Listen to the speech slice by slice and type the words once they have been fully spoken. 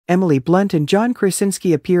Emily Blunt and John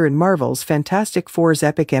Krasinski appear in Marvel's Fantastic Four's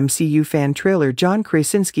epic MCU fan trailer. John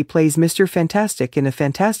Krasinski plays Mr. Fantastic in a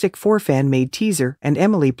Fantastic Four fan-made teaser, and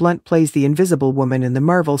Emily Blunt plays the Invisible Woman in the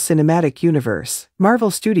Marvel Cinematic Universe.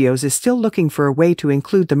 Marvel Studios is still looking for a way to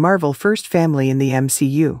include the Marvel First family in the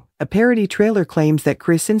MCU. A parody trailer claims that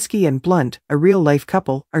Krasinski and Blunt, a real-life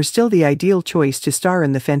couple, are still the ideal choice to star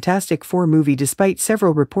in the Fantastic Four movie despite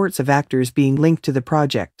several reports of actors being linked to the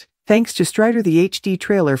project. Thanks to Strider, the HD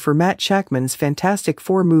trailer for Matt Shakman's Fantastic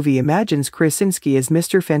Four movie imagines Krasinski as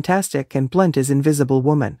Mr. Fantastic and Blunt as Invisible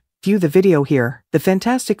Woman. View the video here. The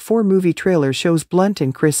Fantastic Four movie trailer shows Blunt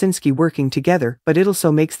and Krasinski working together, but it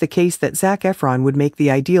also makes the case that Zac Efron would make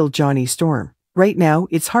the ideal Johnny Storm. Right now,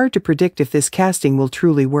 it's hard to predict if this casting will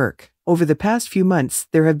truly work. Over the past few months,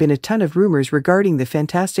 there have been a ton of rumors regarding the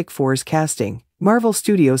Fantastic Four's casting. Marvel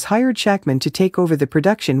Studios hired Shakman to take over the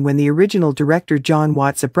production when the original director John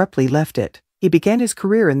Watts abruptly left it. He began his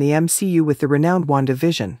career in the MCU with the renowned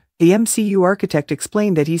WandaVision. The MCU architect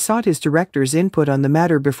explained that he sought his director's input on the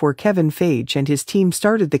matter before Kevin Feige and his team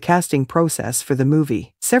started the casting process for the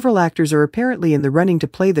movie. Several actors are apparently in the running to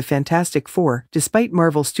play the Fantastic Four, despite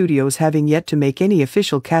Marvel Studios having yet to make any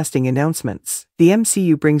official casting announcements. The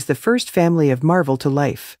MCU brings the first family of Marvel to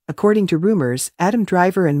life. According to rumors, Adam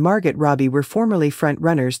Driver and Margot Robbie were formerly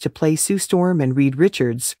front-runners to play Sue Storm and Reed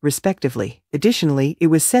Richards, respectively. Additionally, it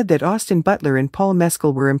was said that Austin Butler and Paul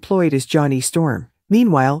Mescal were employed as Johnny Storm.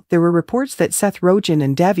 Meanwhile, there were reports that Seth Rogen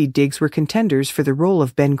and Daveed Diggs were contenders for the role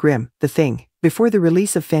of Ben Grimm, the Thing. Before the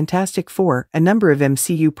release of Fantastic Four, a number of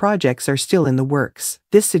MCU projects are still in the works.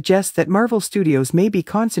 This suggests that Marvel Studios may be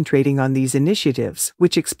concentrating on these initiatives,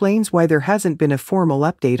 which explains why there hasn't been a formal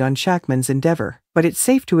update on Shakman's endeavor. But it's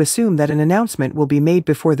safe to assume that an announcement will be made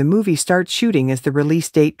before the movie starts shooting as the release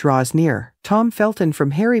date draws near. Tom Felton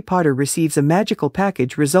from Harry Potter receives a magical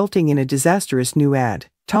package resulting in a disastrous new ad.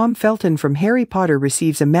 Tom Felton from Harry Potter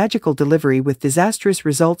receives a magical delivery with disastrous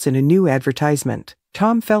results in a new advertisement.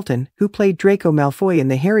 Tom Felton, who played Draco Malfoy in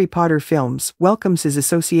the Harry Potter films, welcomes his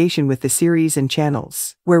association with the series and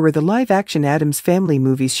channels. Where were the live-action Addams Family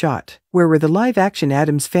movies shot? Where were the live-action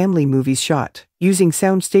Addams Family movies shot? Using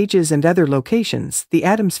sound stages and other locations, the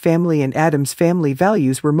Addams Family and Addams Family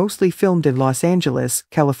Values were mostly filmed in Los Angeles,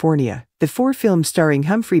 California. The four films starring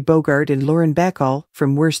Humphrey Bogart and Lauren Bacall,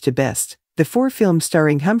 From Worst to Best. The four films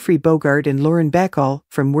starring Humphrey Bogart and Lauren Bacall,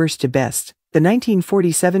 From Worst to Best. The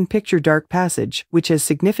 1947 picture Dark Passage, which has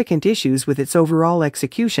significant issues with its overall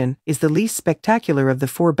execution, is the least spectacular of the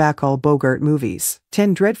four Bacall-Bogart movies.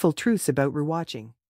 10 Dreadful Truths about rewatching.